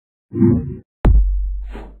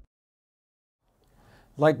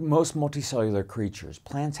Like most multicellular creatures,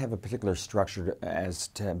 plants have a particular structure as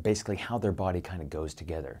to basically how their body kind of goes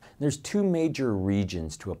together. There's two major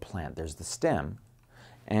regions to a plant. There's the stem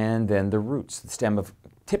and then the roots. The stem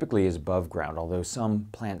typically is above ground, although some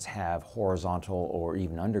plants have horizontal or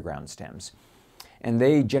even underground stems. And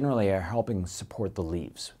they generally are helping support the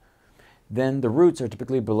leaves. Then the roots are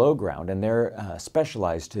typically below ground, and they're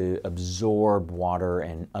specialized to absorb water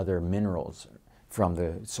and other minerals from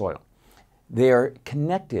the soil. They are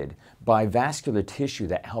connected by vascular tissue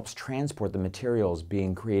that helps transport the materials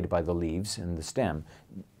being created by the leaves and the stem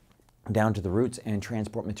down to the roots and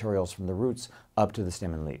transport materials from the roots up to the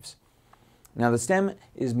stem and leaves. Now the stem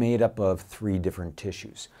is made up of three different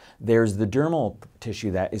tissues. There's the dermal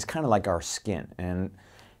tissue that is kind of like our skin, and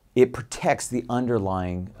it protects the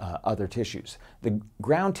underlying other tissues. The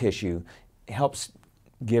ground tissue helps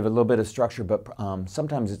give a little bit of structure, but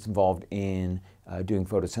sometimes it's involved in doing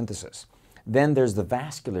photosynthesis. Then there's the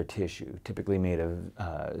vascular tissue, typically made of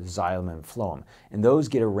xylem and phloem, and those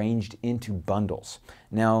get arranged into bundles.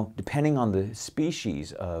 Now, depending on the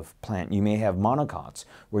species of plant, you may have monocots,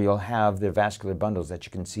 where you'll have the vascular bundles that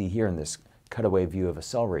you can see here in this cutaway view of a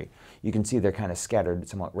celery. You can see they're kind of scattered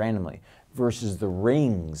somewhat randomly, versus the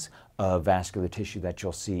rings of vascular tissue that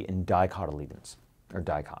you'll see in dicotyledons, or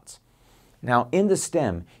dicots. Now, in the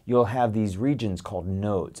stem, you'll have these regions called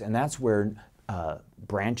nodes, and that's where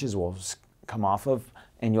branches will come off of,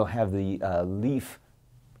 and you'll have the leaf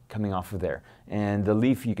coming off of there. And the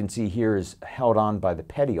leaf you can see here is held on by the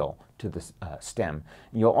petiole to the stem.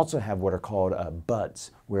 And you'll also have what are called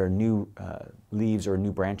buds, where new leaves or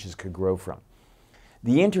new branches could grow from.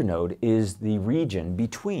 The internode is the region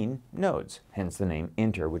between nodes, hence the name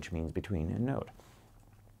inter, which means between a node.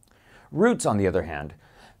 Roots, on the other hand,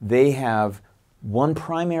 they have one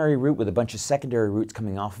primary root with a bunch of secondary roots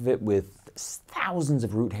coming off of it, with thousands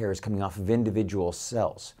of root hairs coming off of individual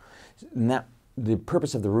cells. And the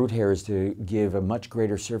purpose of the root hair is to give a much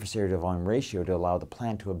greater surface area to volume ratio to allow the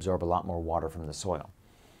plant to absorb a lot more water from the soil.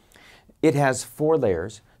 It has four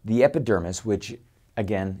layers. The epidermis, which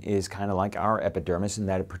again is kind of like our epidermis in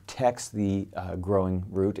that it protects the growing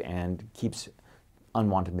root and keeps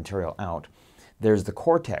unwanted material out. There's the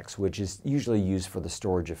cortex, which is usually used for the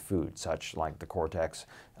storage of food, such like the cortex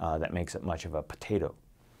that makes it much of a potato.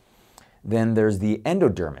 Then there's the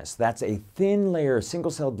endodermis. That's a thin layer, a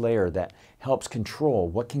single-celled layer that helps control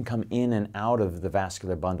what can come in and out of the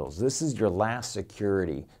vascular bundles. This is your last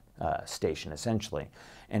security station, essentially.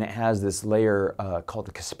 And it has this layer called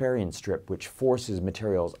the Casparian strip, which forces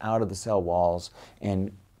materials out of the cell walls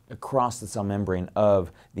and across the cell membrane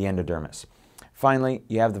of the endodermis. Finally,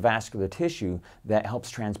 you have the vascular tissue that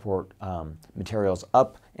helps transport materials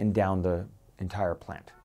up and down the entire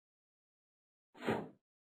plant.